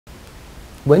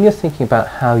When you're thinking about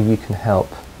how you can help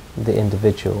the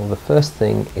individual, the first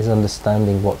thing is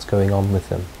understanding what's going on with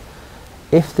them.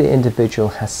 If the individual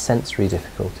has sensory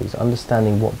difficulties,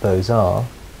 understanding what those are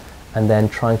and then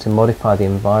trying to modify the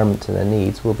environment to their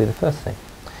needs will be the first thing.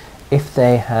 If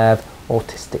they have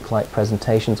autistic-like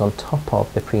presentations on top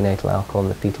of the prenatal alcohol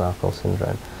and the fetal alcohol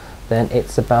syndrome, then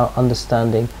it's about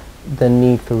understanding the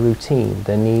need for routine,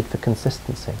 the need for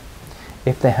consistency.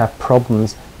 If they have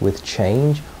problems with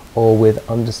change or with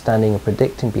understanding and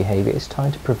predicting behaviour, it's time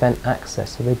to prevent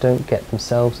access so they don't get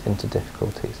themselves into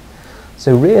difficulties.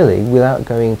 So really, without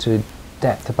going into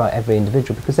depth about every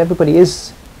individual, because everybody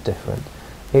is different,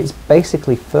 it's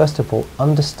basically, first of all,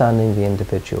 understanding the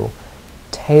individual,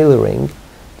 tailoring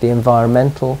the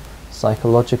environmental,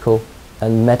 psychological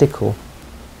and medical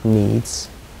needs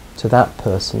to that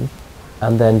person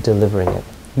and then delivering it.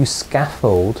 You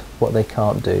scaffold what they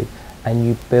can't do and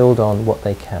you build on what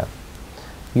they can.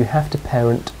 You have to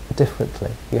parent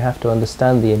differently. You have to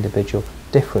understand the individual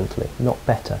differently, not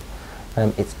better.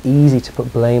 It's easy to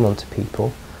put blame onto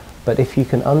people, but if you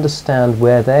can understand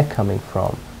where they're coming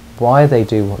from, why they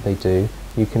do what they do,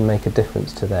 you can make a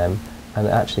difference to them, and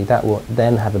actually that will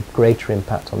then have a greater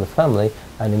impact on the family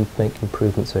and make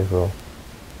improvements overall.